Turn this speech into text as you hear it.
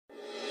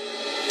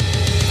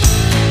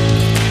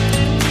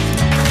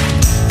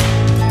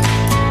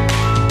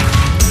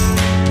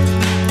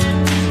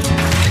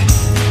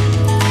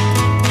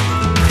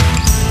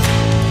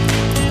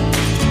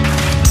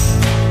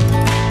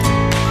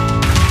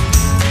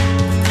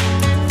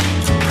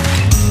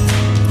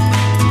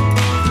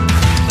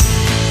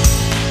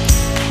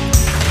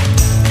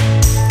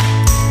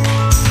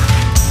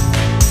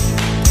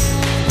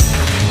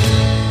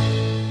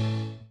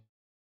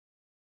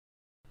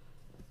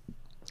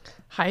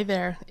Hi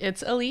there,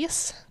 it's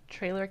Elise,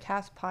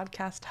 Trailercast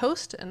podcast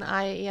host, and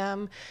I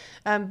am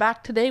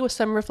back today with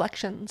some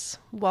reflections.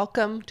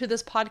 Welcome to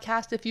this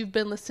podcast. If you've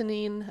been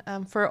listening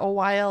for a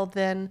while,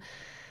 then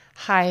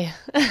hi.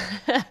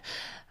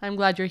 I'm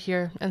glad you're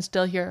here and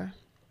still here.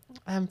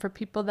 For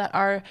people that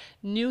are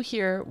new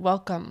here,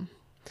 welcome.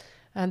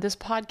 This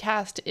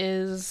podcast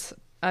is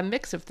a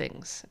mix of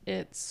things.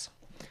 It's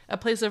a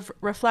place of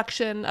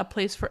reflection, a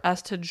place for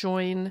us to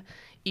join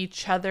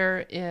each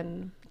other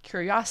in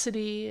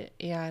curiosity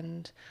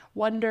and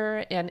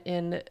wonder and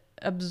in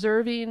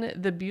observing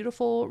the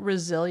beautiful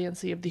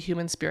resiliency of the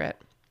human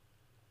spirit.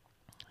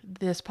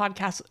 This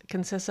podcast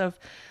consists of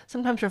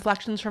sometimes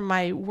reflections from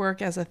my work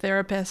as a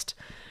therapist,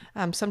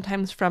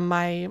 sometimes from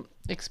my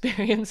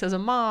experience as a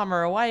mom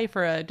or a wife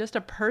or just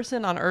a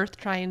person on earth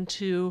trying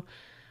to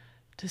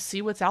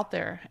see what's out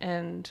there.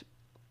 And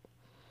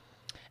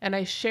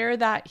I share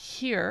that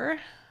here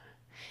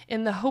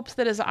in the hopes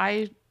that as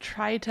I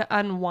try to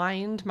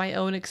unwind my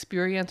own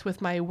experience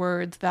with my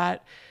words,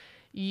 that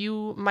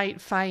you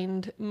might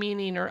find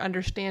meaning or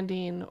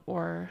understanding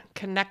or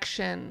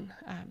connection,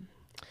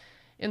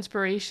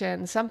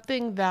 inspiration,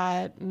 something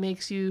that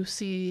makes you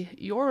see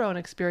your own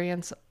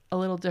experience a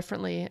little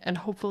differently and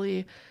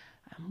hopefully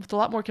with a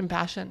lot more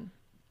compassion.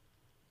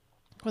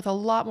 With a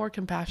lot more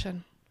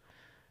compassion.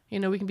 You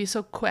know, we can be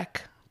so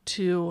quick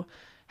to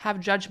have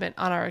judgment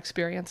on our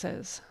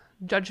experiences,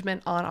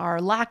 judgment on our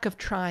lack of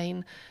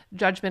trying,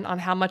 judgment on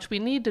how much we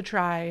need to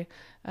try,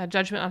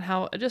 judgment on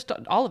how, just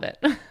all of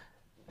it.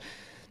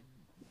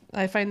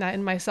 I find that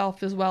in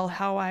myself as well,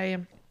 how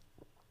I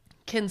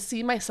can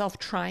see myself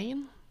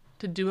trying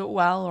to do it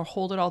well or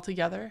hold it all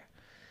together,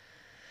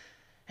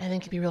 and then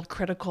can be real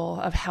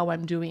critical of how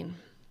I'm doing.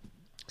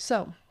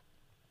 So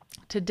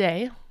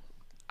today,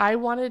 I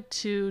wanted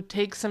to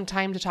take some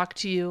time to talk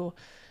to you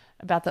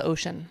about the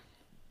ocean.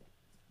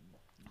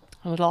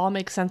 It'll all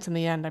make sense in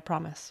the end, I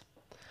promise.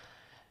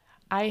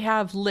 I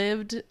have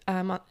lived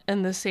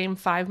in the same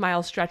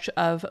 5-mile stretch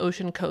of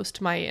ocean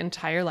coast my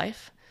entire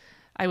life.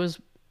 I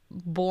was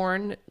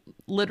born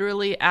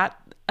literally at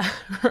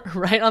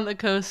right on the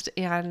coast,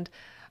 and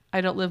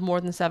I don't live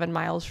more than 7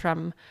 miles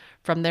from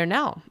there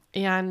now.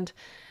 And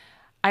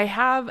I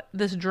have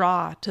this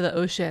draw to the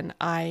ocean.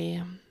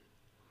 I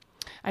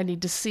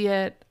need to see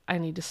it. I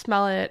need to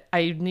smell it.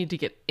 I need to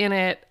get in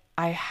it.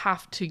 I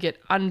have to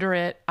get under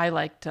it. I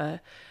like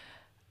to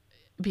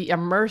be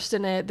immersed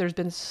in it. There's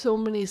been so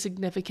many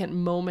significant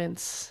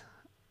moments,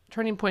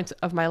 turning points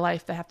of my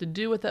life that have to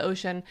do with the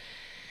ocean.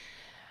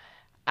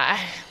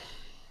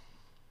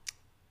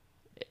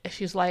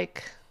 She's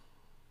like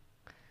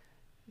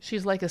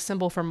a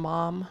symbol for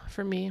mom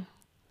for me,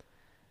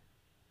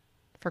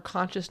 for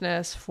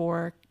consciousness,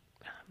 for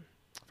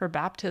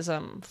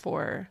baptism,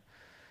 for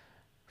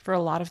a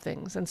lot of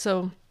things. And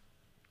so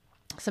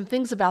some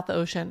things about the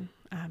ocean.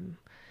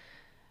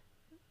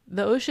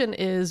 The ocean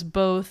is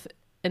both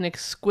an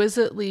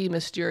exquisitely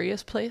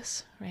mysterious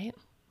place, right?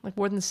 Like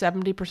more than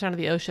 70% of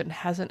the ocean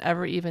hasn't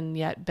ever even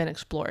yet been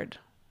explored.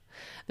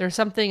 There's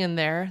something in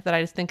there that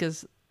I just think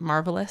is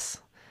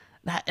marvelous.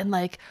 That and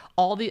like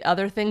all the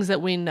other things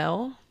that we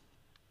know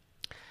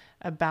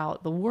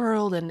about the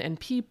world and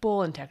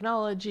people and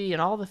technology and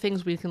all the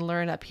things we can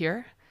learn up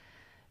here,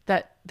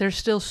 that there's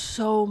still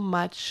so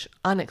much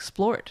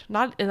unexplored.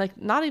 Not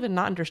even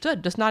not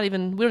understood, just not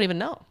even, we don't even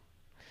know.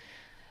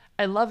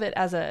 I love it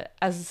as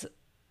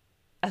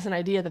an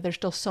idea that there's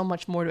still so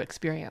much more to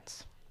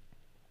experience.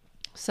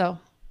 So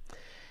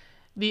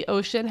the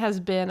ocean has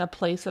been a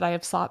place that I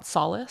have sought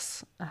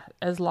solace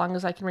as long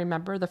as I can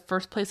remember. The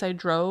first place I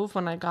drove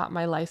when I got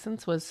my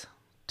license was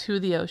to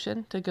the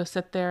ocean, to go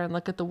sit there and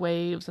look at the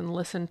waves and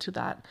listen to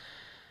that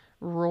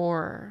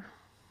roar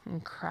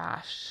and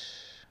crash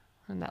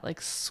and that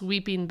like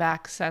sweeping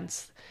back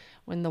sense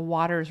when the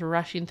water's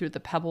rushing through the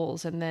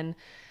pebbles, and then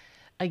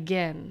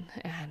again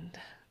and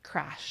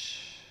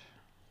crash.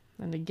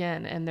 And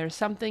again, and there's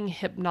something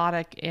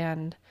hypnotic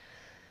and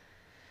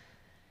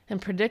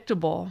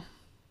predictable,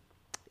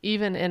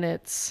 even in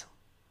its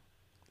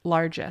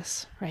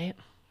largesse, right?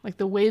 Like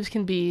the waves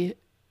can be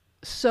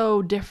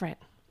so different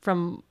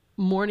from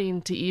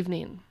morning to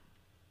evening.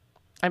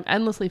 I'm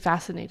endlessly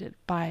fascinated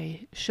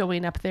by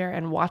showing up there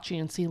and watching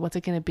and seeing what's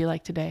it going to be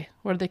like today.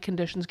 What are the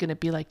conditions going to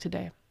be like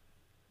today?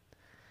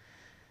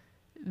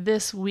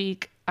 This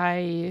week,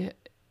 I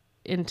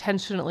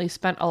intentionally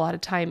spent a lot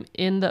of time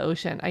in the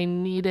ocean. I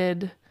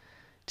needed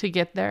to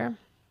get there.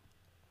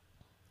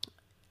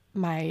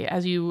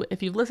 If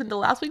you've listened to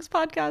last week's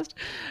podcast,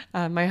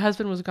 my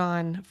husband was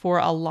gone for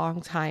a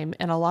long time,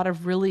 and a lot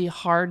of really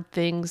hard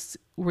things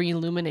were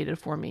illuminated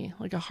for me,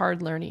 like a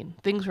hard learning.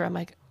 Things where I'm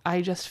like,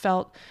 I just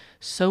felt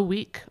so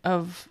weak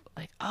of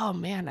like, oh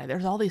man,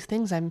 there's all these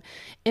things I'm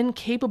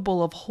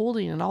incapable of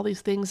holding, and all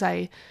these things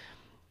I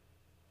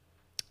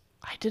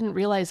didn't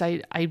realize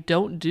I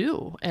don't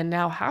do and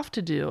now have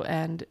to do.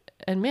 And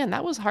man,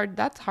 that was hard.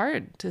 That's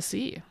hard to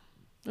see.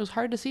 It was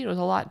hard to see. It was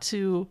a lot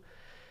to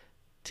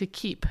be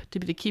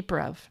the keeper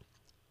of.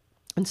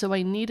 And so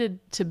I needed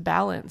to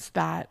balance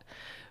that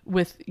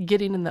with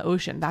getting in the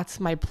ocean. That's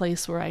my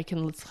place where I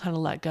can kind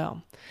of let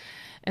go.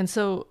 And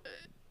so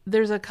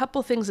there's a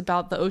couple things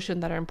about the ocean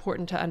that are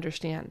important to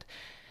understand.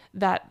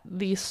 That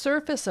the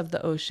surface of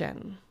the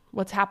ocean,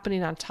 what's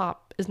happening on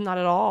top, is not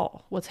at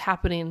all what's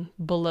happening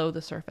below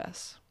the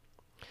surface.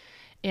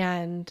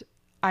 And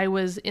I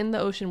was in the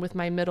ocean with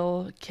my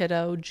middle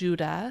kiddo,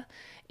 Judah,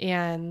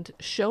 and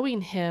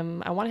showing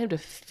him, I wanted him to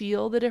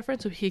feel the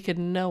difference so he could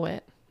know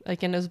it,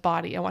 like in his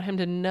body. I want him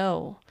to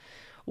know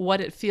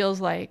what it feels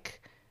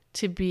like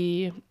to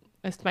be,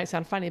 this might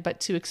sound funny,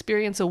 but to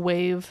experience a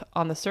wave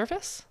on the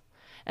surface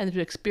and to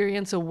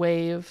experience a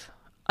wave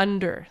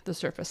under the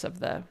surface of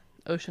the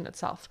ocean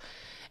itself.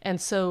 And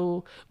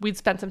so we'd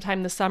spent some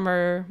time this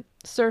summer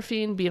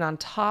surfing, being on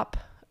top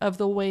of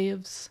the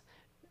waves.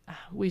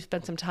 We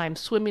spent some time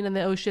swimming in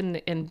the ocean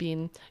and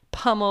being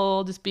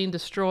pummeled, just being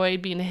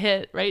destroyed, being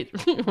hit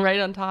right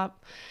on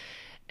top.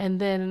 And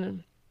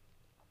then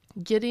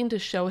getting to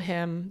show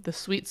him the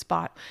sweet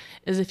spot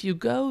is if you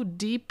go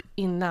deep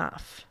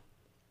enough,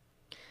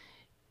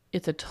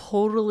 it's a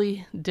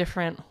totally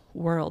different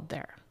world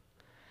there.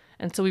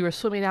 And so we were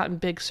swimming out in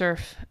big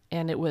surf,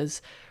 and it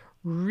was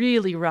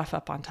really rough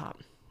up on top.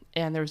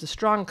 And there was a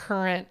strong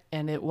current,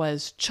 and it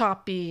was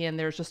choppy, and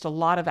there's just a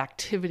lot of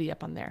activity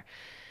up on there.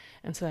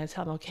 And so I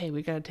tell them, okay,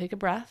 we got to take a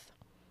breath.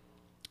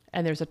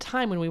 And there's a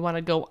time when we want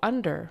to go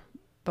under,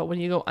 but when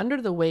you go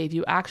under the wave,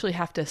 you actually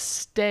have to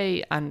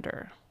stay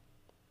under.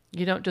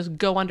 You don't just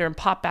go under and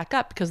pop back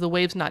up because the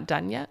wave's not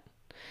done yet.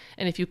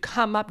 And if you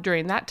come up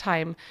during that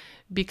time,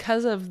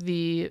 because of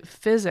the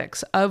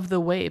physics of the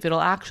wave,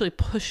 it'll actually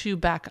push you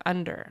back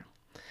under.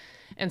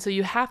 And so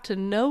you have to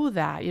know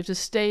that. You have to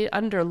stay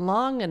under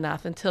long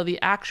enough until the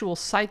actual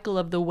cycle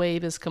of the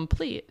wave is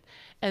complete.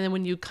 And then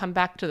when you come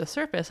back to the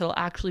surface, it'll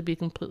actually be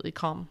completely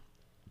calm.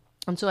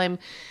 And so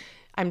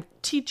I'm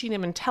teaching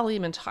him and telling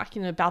him and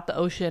talking about the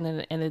ocean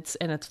and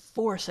its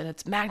force and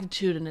its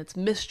magnitude and its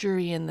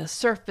mystery and the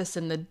surface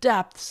and the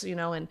depths, and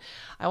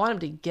I want him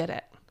to get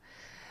it.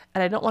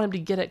 And I don't want him to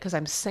get it because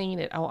I'm saying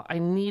it. I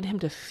need him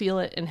to feel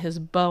it in his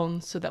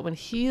bones so that when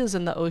he is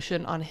in the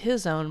ocean on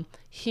his own,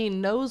 he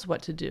knows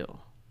what to do.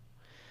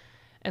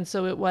 And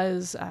so it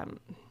was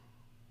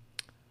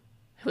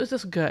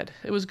just good.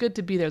 It was good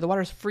to be there. The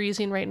water's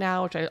freezing right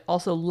now, which I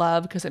also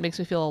love because it makes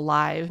me feel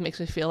alive. It makes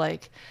me feel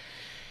like,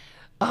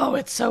 oh,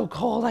 it's so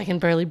cold. I can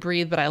barely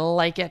breathe, but I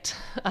like it.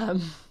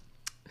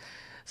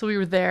 So we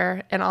were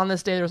there. And on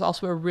this day, there was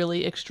also a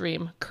really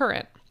extreme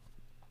current.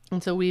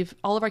 And so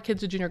all of our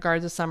kids do junior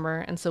guards this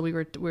summer. And so we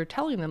were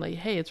telling them, like,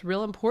 hey, it's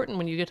real important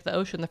when you get to the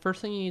ocean. The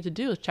first thing you need to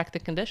do is check the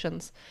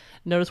conditions.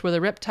 Notice where the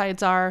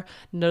riptides are.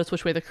 Notice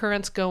which way the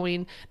current's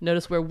going.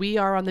 Notice where we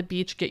are on the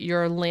beach. Get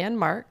your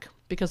landmark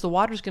because the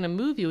water's going to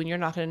move you and you're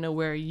not going to know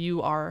where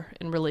you are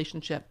in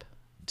relationship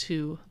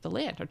to the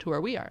land or to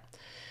where we are.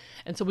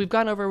 And so we've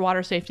gone over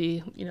water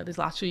safety, these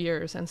last few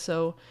years. And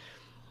so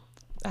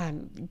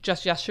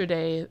just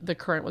yesterday, the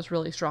current was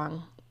really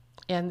strong.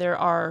 And there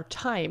are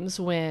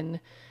times when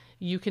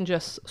you can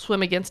just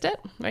swim against it,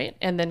 right?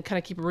 And then kind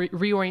of keep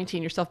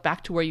reorienting yourself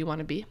back to where you want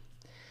to be.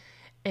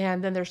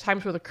 And then there's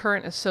times where the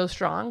current is so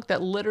strong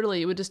that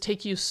literally it would just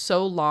take you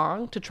so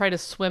long to try to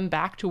swim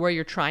back to where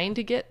you're trying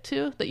to get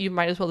to that you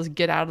might as well just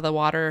get out of the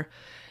water,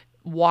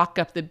 walk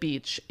up the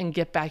beach, and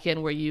get back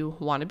in where you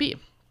want to be.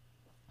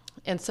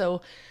 And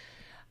so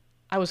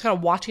I was kind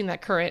of watching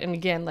that current. And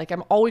again, like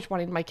I'm always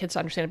wanting my kids to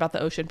understand about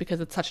the ocean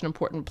because it's such an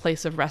important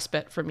place of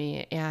respite for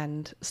me.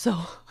 And so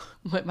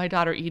my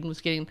daughter Eden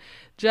was getting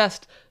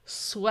just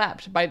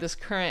swept by this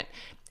current.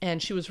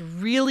 And she was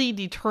really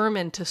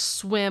determined to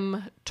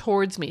swim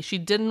towards me. She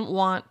didn't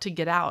want to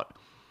get out.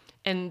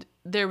 And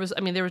there was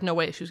no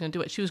way she was going to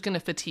do it. She was going to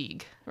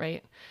fatigue,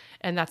 right?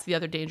 And that's the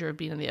other danger of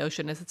being in the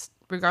ocean is it's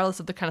regardless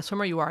of the kind of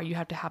swimmer you are, you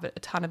have to have a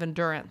ton of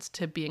endurance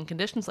to be in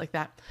conditions like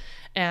that.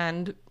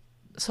 And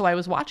so I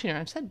was watching her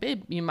and I said,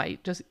 babe, you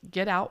might just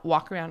get out,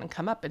 walk around and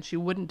come up. And she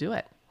wouldn't do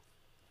it.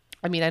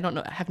 I mean,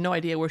 I have no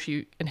idea where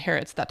she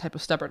inherits that type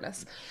of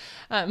stubbornness.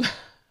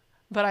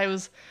 But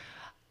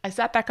I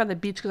sat back on the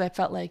beach because I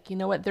felt like, you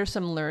know what, there's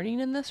some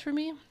learning in this for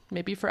me,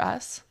 maybe for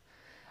us,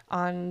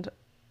 on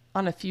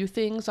a few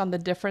things, on the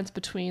difference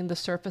between the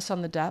surface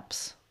and the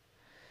depths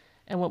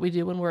and what we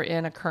do when we're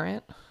in a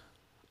current.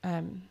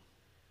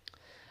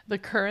 The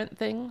current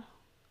thing,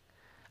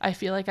 I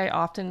feel like I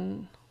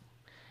often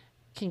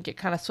can get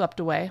kind of swept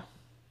away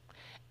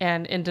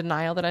and in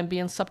denial that I'm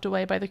being swept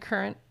away by the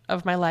current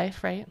of my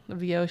life, right?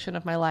 Of the ocean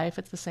of my life.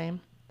 It's the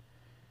same.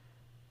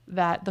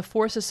 That the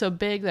force is so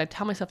big that I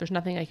tell myself there's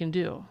nothing I can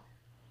do.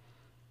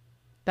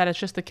 That it's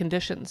just the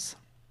conditions.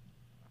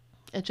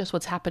 It's just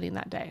what's happening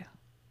that day.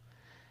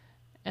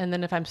 And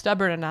then if I'm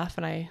stubborn enough,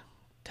 and I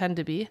tend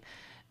to be,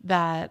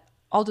 that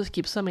I'll just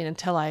keep swimming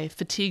until I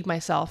fatigue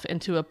myself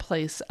into a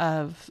place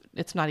of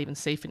it's not even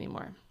safe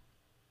anymore.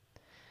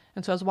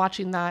 And so I was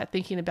watching that,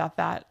 thinking about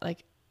that,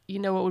 like,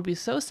 what would be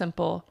so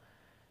simple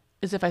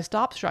is if I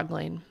stop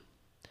struggling,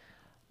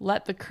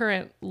 let the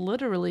current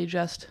literally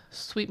just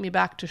sweep me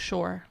back to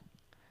shore,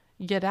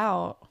 get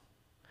out,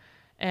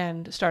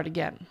 and start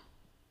again.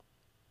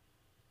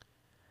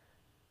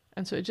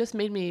 And so it just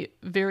made me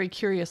very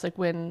curious, like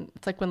when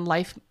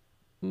life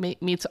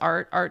meets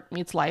art, art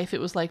meets life.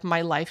 It was like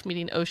my life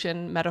meeting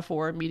ocean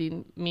metaphor,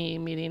 meeting me,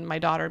 meeting my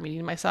daughter,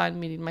 meeting my son,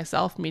 meeting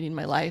myself, meeting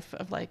my life,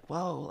 of like,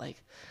 whoa,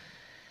 like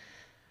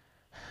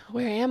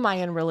where am I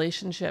in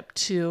relationship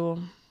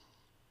to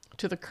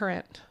the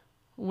current?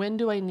 When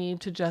do I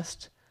need to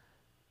just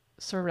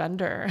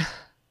surrender?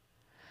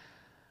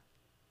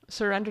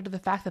 Surrender to the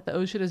fact that the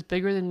ocean is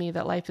bigger than me,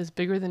 that life is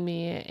bigger than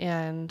me.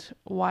 And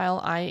while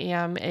I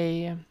am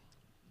a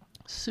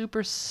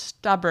super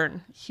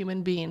stubborn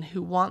human being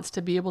who wants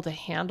to be able to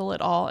handle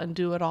it all and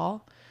do it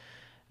all,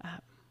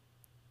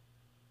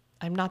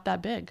 I'm not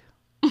that big.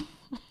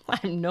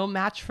 I'm no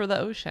match for the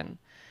ocean.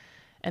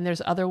 And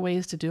there's other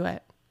ways to do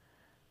it.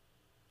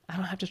 I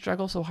don't have to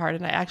struggle so hard.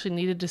 And I actually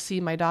needed to see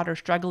my daughter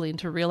struggling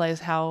to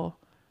realize how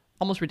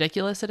almost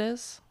ridiculous it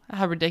is,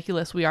 how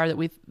ridiculous we are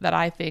that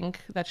I think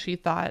that she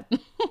thought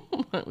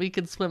we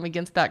could swim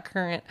against that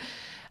current.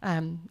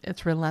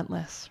 It's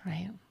relentless,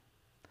 right?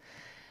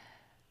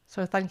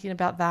 So I was thinking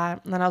about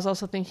that. And then I was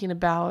also thinking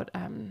about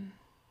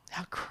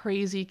how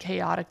crazy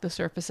chaotic the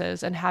surface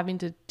is, and having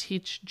to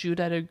teach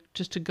Judah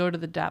to go to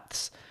the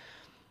depths.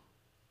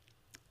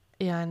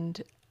 And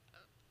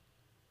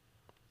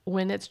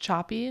when it's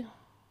choppy,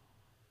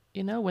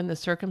 when the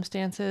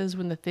circumstances,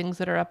 when the things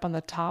that are up on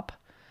the top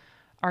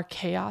are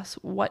chaos,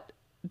 what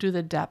do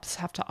the depths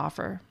have to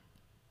offer?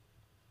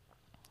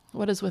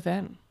 What is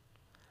within?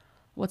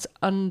 What's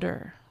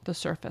under the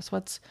surface?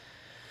 What's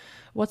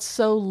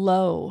so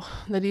low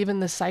that even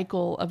the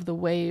cycle of the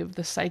wave,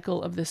 the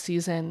cycle of the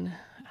season,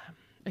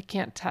 it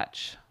can't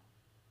touch?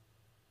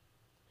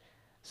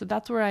 So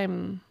that's where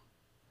I'm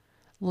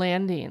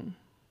landing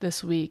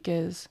this week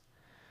is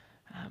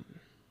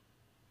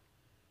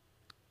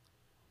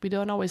we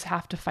don't always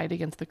have to fight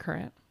against the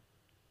current.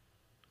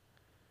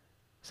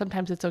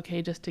 Sometimes it's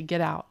okay just to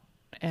get out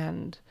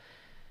and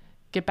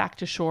get back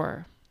to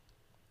shore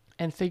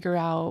and figure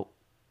out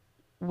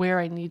where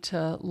I need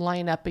to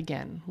line up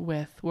again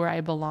with where I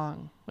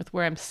belong, with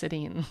where I'm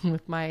sitting,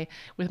 with my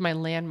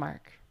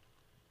landmark.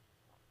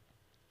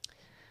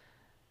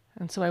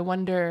 And so I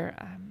wonder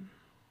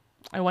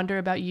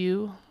about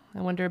you. I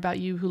wonder about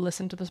you who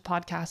listen to this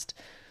podcast.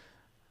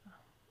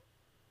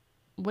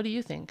 What do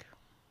you think?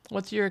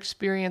 What's your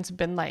experience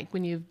been like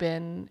when you've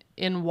been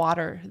in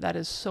water that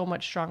is so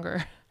much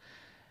stronger?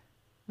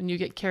 When you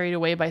get carried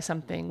away by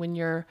something, when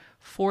you're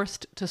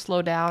forced to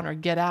slow down or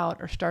get out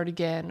or start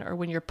again, or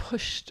when you're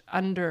pushed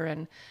under,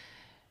 and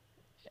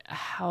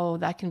how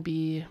that can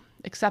be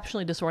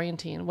exceptionally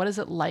disorienting. What is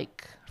it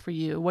like for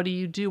you? What do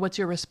you do? What's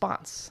your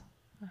response?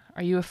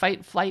 Are you a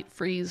fight, flight,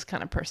 freeze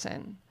kind of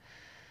person?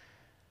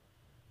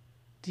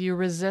 Do you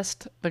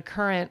resist the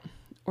current,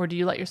 or do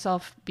you let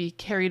yourself be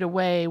carried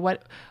away?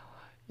 What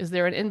is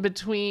there an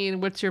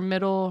in-between? What's your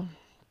middle?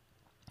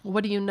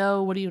 What do you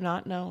know? What do you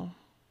not know?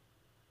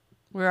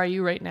 Where are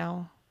you right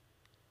now?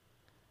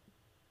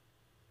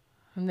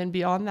 And then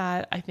beyond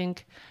that, I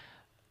think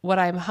what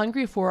I'm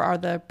hungry for are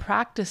the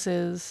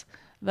practices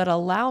that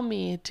allow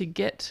me to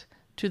get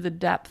to the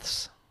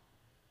depths.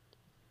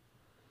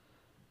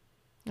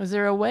 Is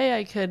there a way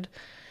I could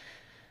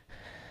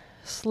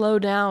slow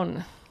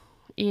down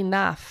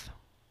enough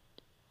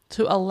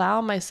to allow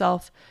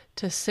myself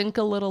to sink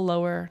a little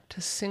lower, to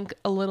sink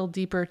a little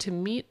deeper, to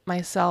meet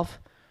myself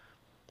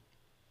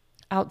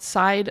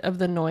outside of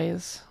the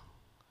noise,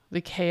 the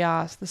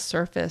chaos, the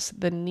surface,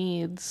 the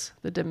needs,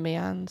 the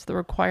demands, the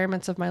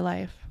requirements of my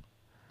life?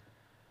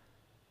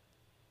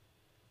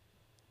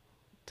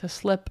 To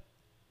slip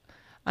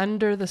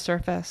under the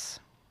surface,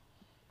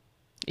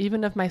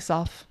 even of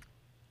myself.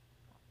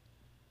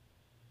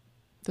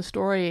 The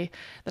story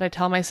that I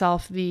tell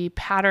myself, the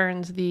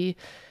patterns, the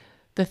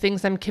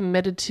things I'm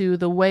committed to,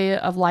 the way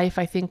of life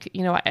I think,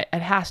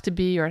 it has to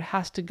be or it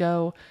has to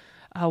go.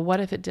 What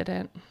if it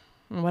didn't?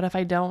 And what if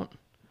I don't?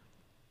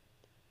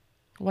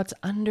 What's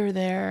under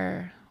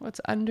there? What's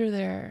under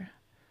there?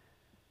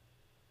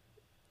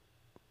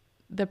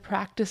 The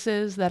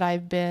practices that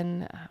I've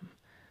been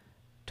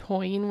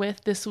toying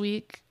with this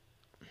week,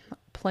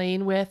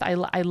 playing with,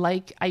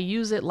 I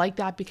use it like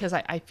that because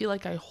I feel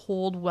like I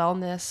hold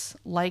wellness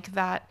like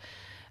that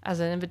as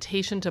an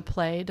invitation to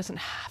play. It doesn't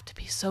have to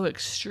be so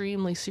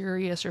extremely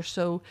serious or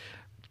so,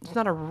 it's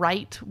not a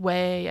right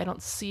way. I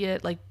don't see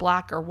it like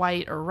black or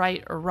white or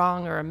right or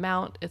wrong or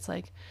amount. It's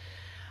like,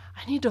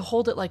 I need to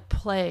hold it like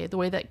play, the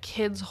way that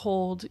kids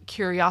hold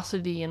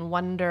curiosity and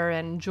wonder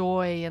and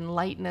joy and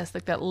lightness,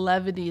 like that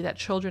levity that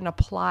children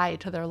apply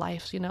to their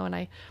lives, and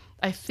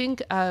I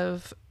think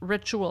of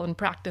ritual and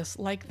practice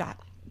like that,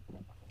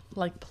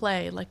 like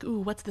play, like, ooh,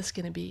 what's this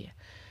going to be?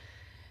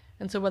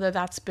 And so whether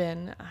that's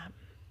been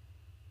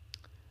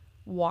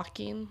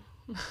walking,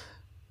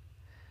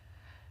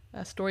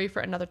 a story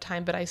for another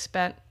time, but I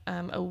spent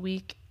a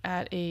week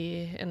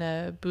in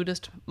a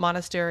Buddhist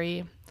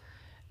monastery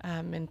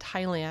in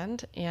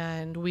Thailand,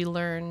 and we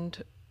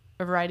learned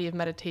a variety of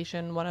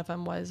meditation. One of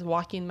them was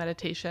walking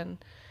meditation.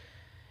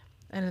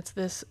 And it's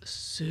this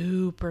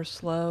super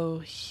slow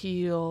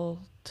heel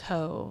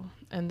toe,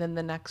 and then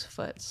the next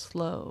foot,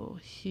 slow,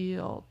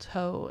 heel,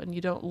 toe, and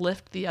you don't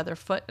lift the other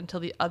foot until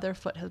the other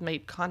foot has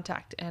made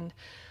contact. And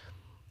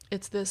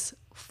it's this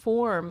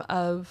form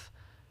of,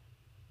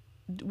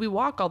 we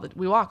walk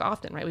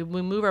often, right?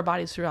 We move our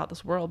bodies throughout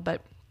this world,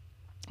 but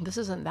this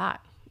isn't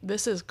that.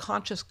 This is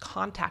conscious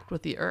contact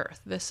with the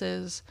earth. This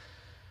is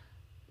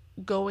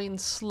going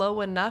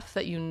slow enough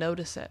that you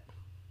notice it.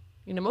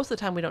 Most of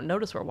the time we don't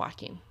notice we're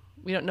walking.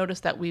 We don't notice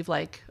that we've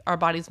our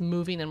body's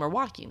moving and we're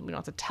walking. We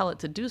don't have to tell it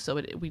to do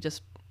so. We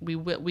just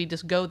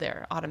go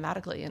there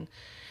automatically. And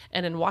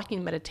in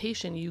walking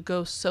meditation, you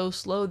go so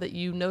slow that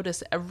you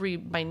notice every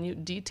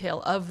minute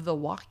detail of the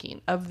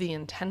walking, of the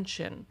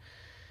intention.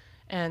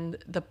 And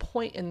the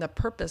point and the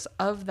purpose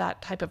of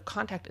that type of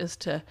contact is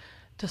to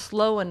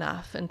slow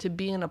enough and to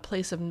be in a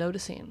place of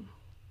noticing.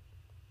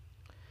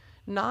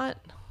 Not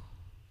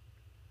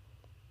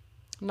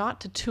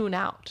to tune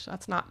out.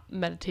 That's not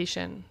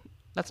meditation.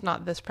 That's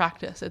not this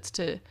practice. It's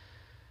to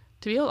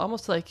be able to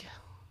almost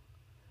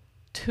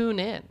tune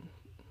in,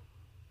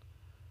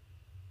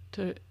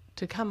 to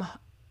come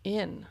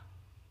in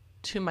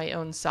to my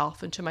own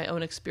self and to my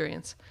own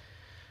experience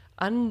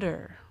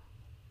under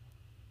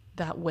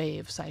that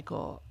wave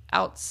cycle,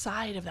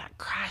 outside of that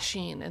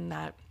crashing and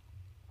that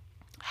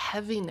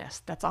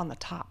heaviness that's on the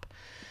top,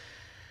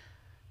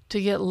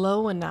 to get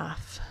low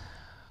enough,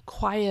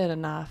 quiet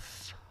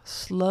enough,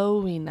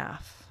 slow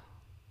enough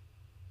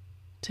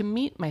to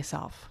meet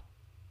myself.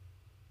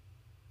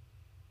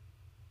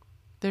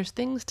 There's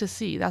things to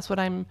see. That's what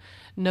I'm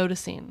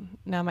noticing.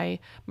 Now, my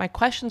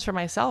questions for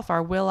myself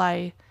are, will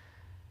I,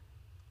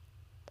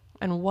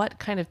 and what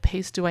kind of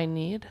pace do I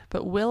need?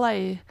 But will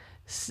I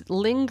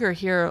linger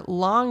here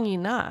long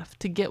enough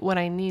to get what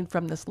I need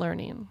from this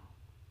learning?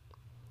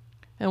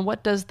 And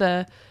what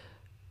kind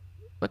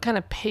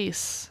of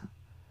pace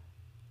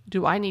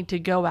do I need to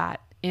go at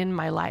in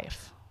my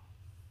life?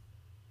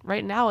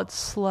 Right now it's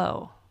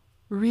slow,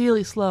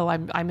 really slow.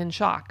 I'm in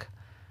shock.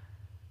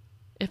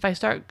 If I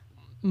start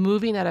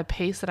moving at a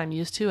pace that I'm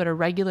used to, at a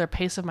regular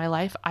pace of my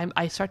life,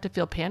 I start to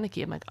feel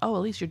panicky. I'm like, oh,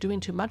 Elise, you're doing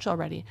too much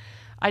already.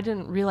 I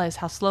didn't realize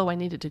how slow I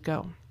needed to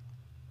go.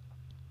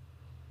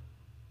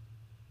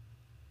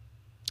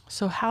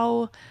 So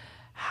how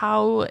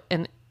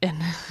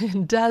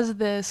and does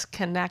this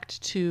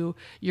connect to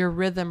your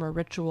rhythm or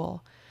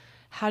ritual?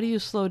 How do you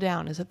slow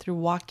down? Is it through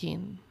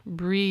walking,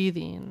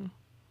 breathing,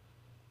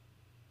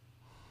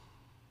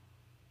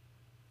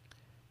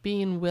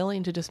 being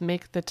willing to just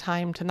make the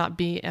time to not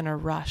be in a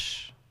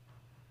rush?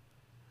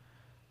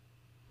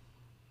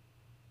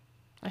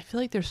 I feel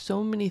like there's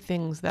so many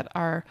things that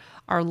our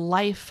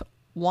life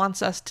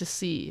wants us to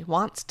see,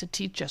 wants to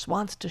teach us,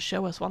 wants to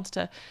show us, wants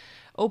to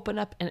open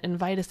up and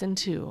invite us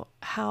into.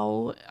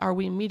 How are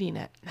we meeting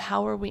it?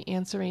 How are we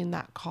answering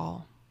that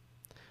call?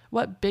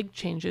 What big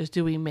changes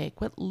do we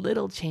make? What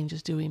little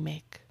changes do we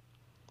make?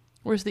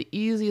 Where's the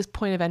easiest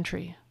point of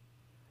entry?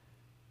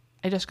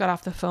 I just got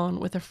off the phone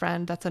with a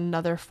friend. That's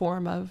another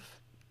form of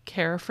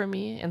care for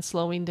me, and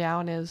slowing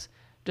down is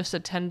just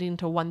attending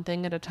to one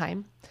thing at a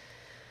time.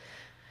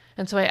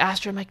 And so I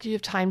asked her, I'm like, do you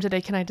have time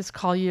today? Can I just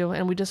call you?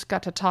 And we just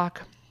got to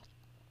talk.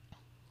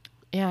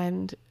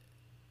 And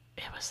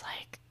it was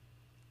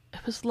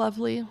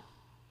lovely. It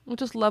was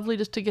just lovely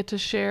just to get to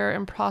share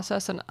and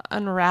process and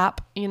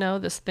unwrap,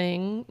 this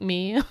thing,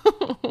 me.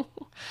 But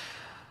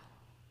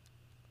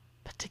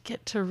to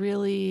get to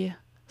really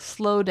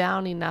slow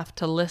down enough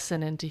to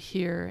listen and to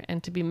hear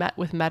and to be met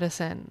with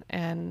medicine.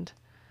 And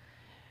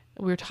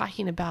we were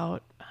talking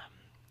about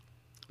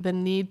the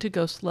need to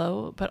go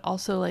slow, but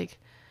also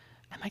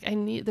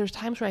there's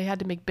times where I had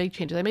to make big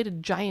changes. I made a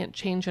giant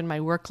change in my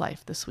work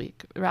life this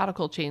week, a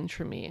radical change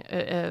for me.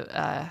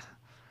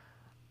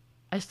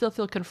 I still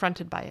feel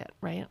confronted by it,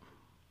 right?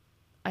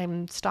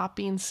 I'm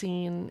stopping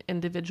seeing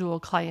individual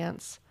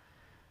clients,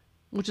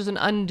 which is an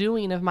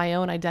undoing of my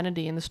own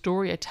identity and the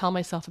story I tell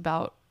myself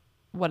about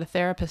what a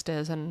therapist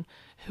is and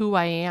who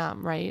I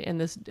am, right? And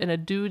a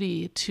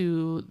duty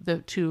to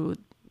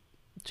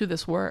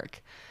this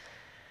work.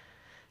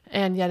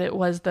 And yet it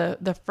was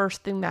the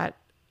first thing that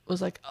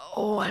was like,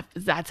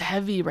 that's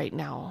heavy right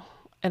now.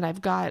 And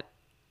I've got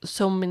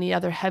so many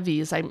other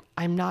heavies.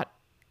 I'm not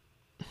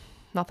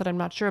that I'm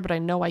not sure, but I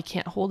know I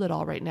can't hold it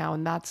all right now.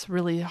 And that's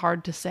really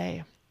hard to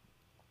say.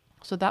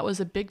 So that was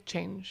a big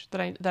change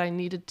that I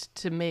needed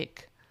to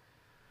make,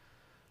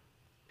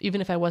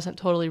 even if I wasn't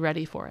totally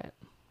ready for it.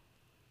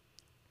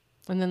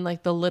 And then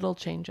the little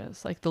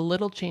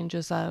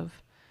changes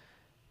of,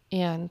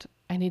 and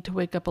I need to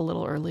wake up a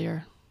little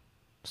earlier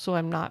so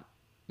I'm not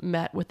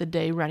met with the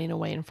day running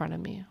away in front of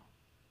me.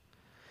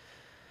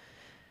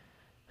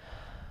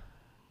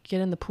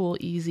 Get in the pool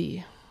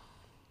easy.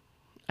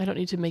 I don't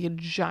need to make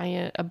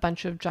a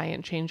bunch of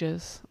giant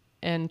changes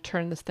and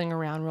turn this thing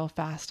around real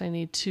fast. I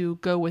need to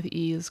go with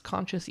ease,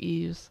 conscious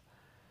ease.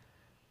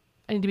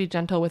 I need to be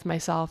gentle with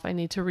myself. I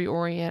need to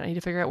reorient. I need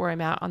to figure out where I'm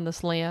at on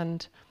this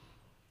land.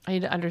 I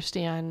need to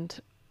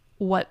understand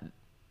what,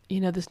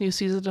 this new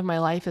season of my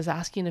life is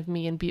asking of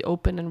me, and be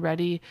open and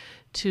ready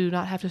to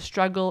not have to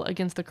struggle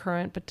against the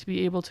current, but to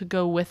be able to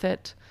go with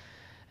it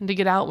and to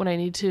get out when I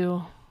need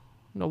to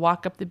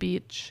walk up the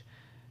beach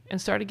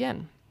and start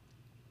again.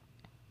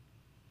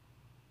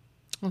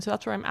 And so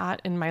that's where I'm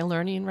at in my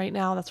learning right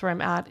now. That's where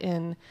I'm at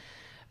in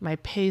my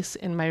pace,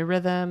 in my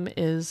rhythm,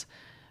 is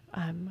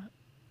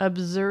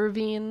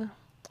observing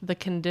the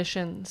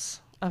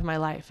conditions of my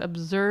life,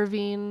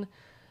 observing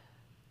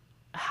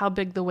how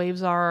big the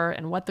waves are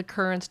and what the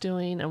current's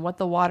doing and what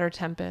the water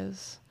temp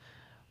is,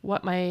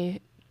 what my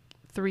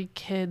 3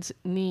 kids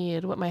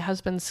need, what my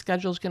husband's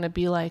schedule is going to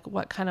be like,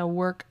 what kind of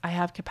work I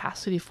have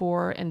capacity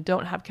for and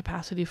don't have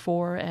capacity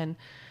for, and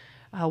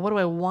what do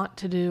I want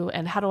to do,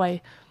 and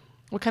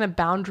what kind of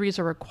boundaries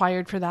are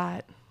required for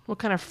that, what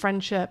kind of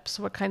friendships,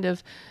 what kind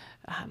of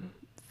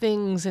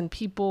things and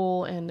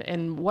people,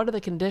 and what are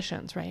the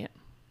conditions, right?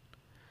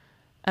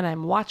 And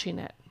I'm watching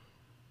it,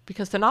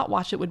 because to not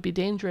watch it would be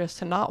dangerous.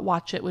 To not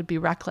watch it would be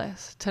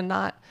reckless. To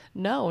not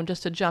know and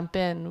just to jump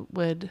in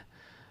would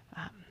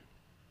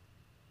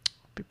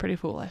be pretty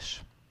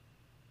foolish.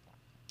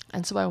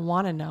 And so I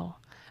want to know,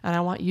 and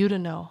I want you to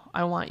know.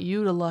 I want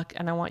you to look,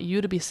 and I want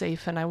you to be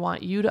safe, and I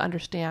want you to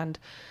understand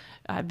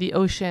the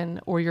ocean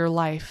or your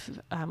life,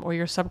 or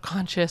your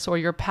subconscious or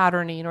your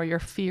patterning or your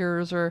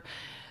fears or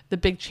the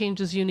big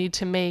changes you need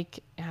to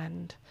make,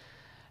 and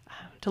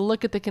to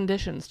look at the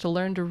conditions, to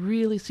learn to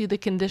really see the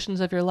conditions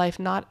of your life,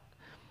 not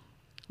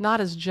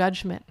as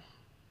judgment.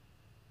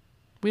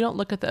 We don't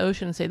look at the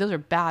ocean and say, those are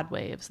bad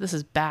waves. This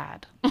is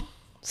bad.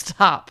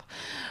 Stop.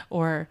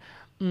 Or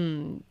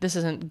this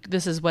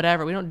is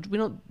whatever. We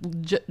don't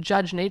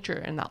judge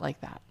nature and not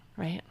like that,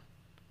 right?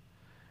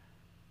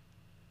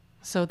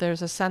 So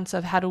there's a sense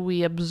of how do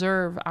we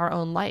observe our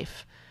own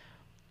life,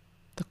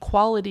 the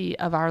quality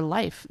of our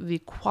life, the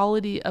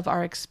quality of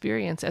our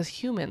experience as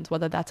humans,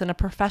 whether that's in a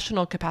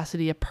professional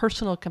capacity, a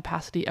personal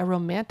capacity, a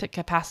romantic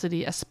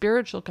capacity, a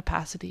spiritual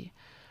capacity,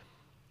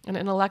 an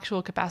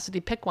intellectual capacity.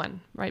 Pick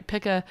one, right?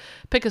 Pick a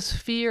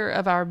sphere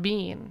of our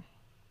being.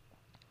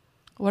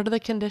 What are the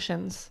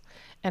conditions,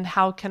 and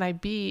how can I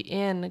be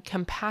in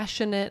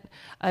compassionate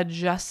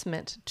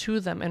adjustment to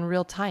them in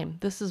real time?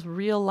 This is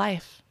real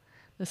life.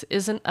 This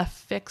isn't a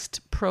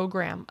fixed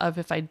program of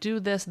if I do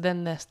this,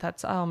 then this.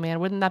 That's, oh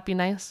man, wouldn't that be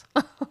nice?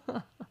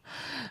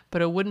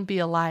 But it wouldn't be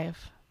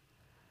alive.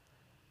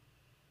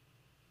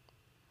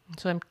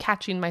 So I'm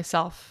catching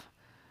myself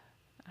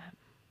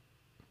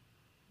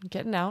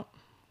getting out.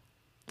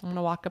 I'm going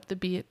to walk up the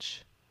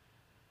beach.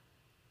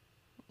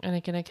 And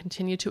I'm going to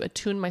continue to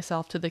attune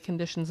myself to the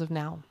conditions of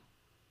now.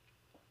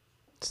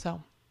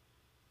 So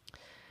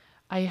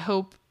I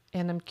hope,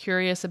 and I'm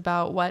curious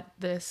about what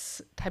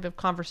this type of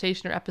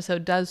conversation or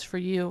episode does for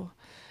you.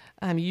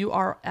 You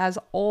are, as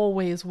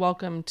always,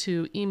 welcome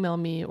to email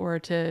me or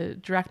to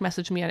direct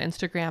message me on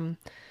Instagram.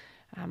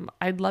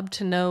 I'd love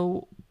to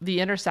know the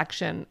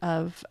intersection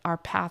of our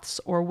paths,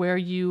 or where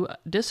you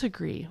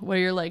disagree, where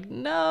you're like,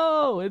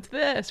 no, it's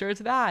this or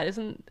it's that.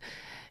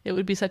 It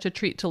would be such a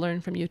treat to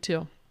learn from you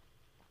too,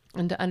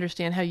 and to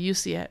understand how you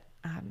see it.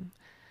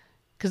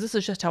 Because this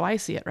is just how I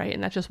see it, right?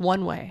 And that's just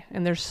one way.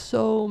 And there's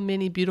so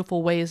many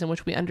beautiful ways in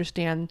which we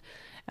understand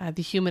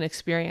the human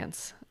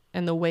experience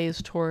and the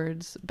ways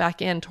towards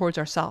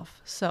ourselves.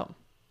 So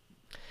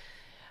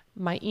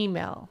my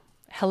email,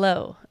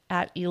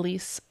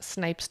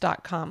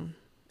 hello@elisesnipes.com.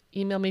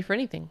 Email me for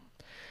anything.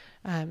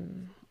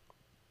 On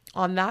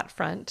that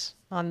front,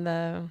 on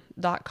the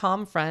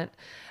 .com front,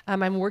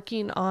 I'm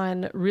working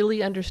on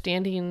really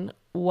understanding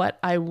what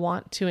I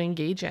want to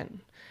engage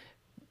in,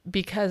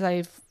 because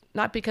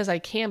not because I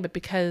can, but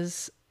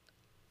because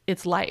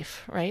it's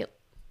life, right?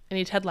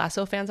 Any Ted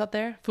Lasso fans out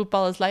there?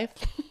 Football is life.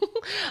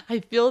 I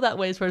feel that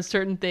way towards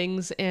certain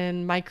things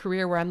in my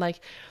career where I'm like,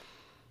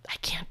 I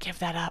can't give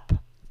that up.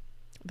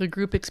 The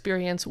group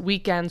experience,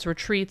 weekends,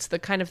 retreats, the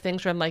kind of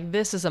things where I'm like,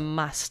 this is a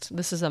must.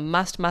 This is a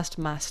must.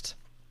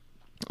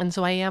 And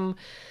so I am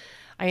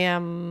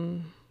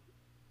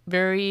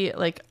very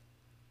like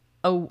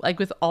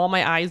with all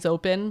my eyes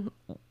open,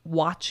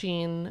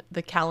 watching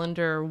the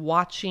calendar,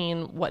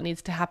 watching what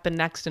needs to happen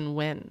next and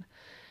when.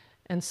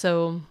 And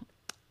so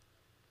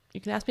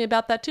you can ask me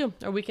about that too,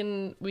 or we'll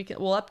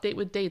update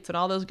with dates and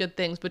all those good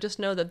things, but just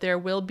know that there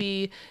will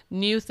be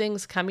new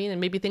things coming, and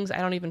maybe things I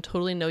don't even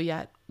totally know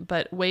yet,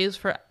 but ways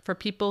for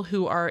people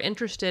who are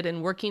interested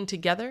in working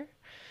together,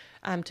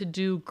 to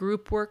do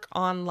group work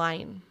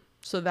online.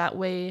 So that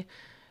way,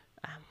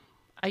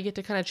 I get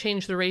to kind of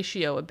change the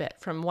ratio a bit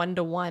from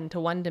 1-to-1 to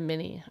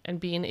 1-to-many, and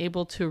being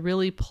able to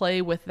really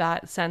play with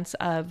that sense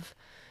of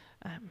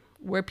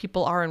where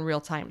people are in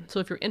real time. So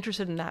if you're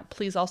interested in that,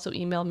 please also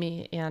email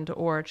me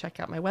or check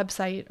out my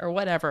website or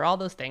whatever, all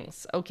those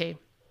things. Okay.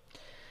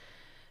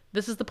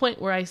 This is the point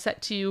where I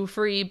set you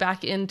free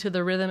back into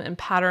the rhythm and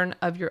pattern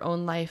of your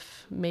own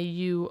life. May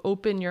you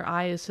open your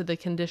eyes to the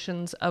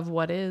conditions of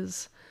what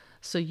is,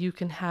 so you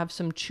can have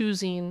some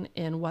choosing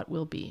in what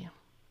will be.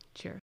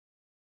 Cheers.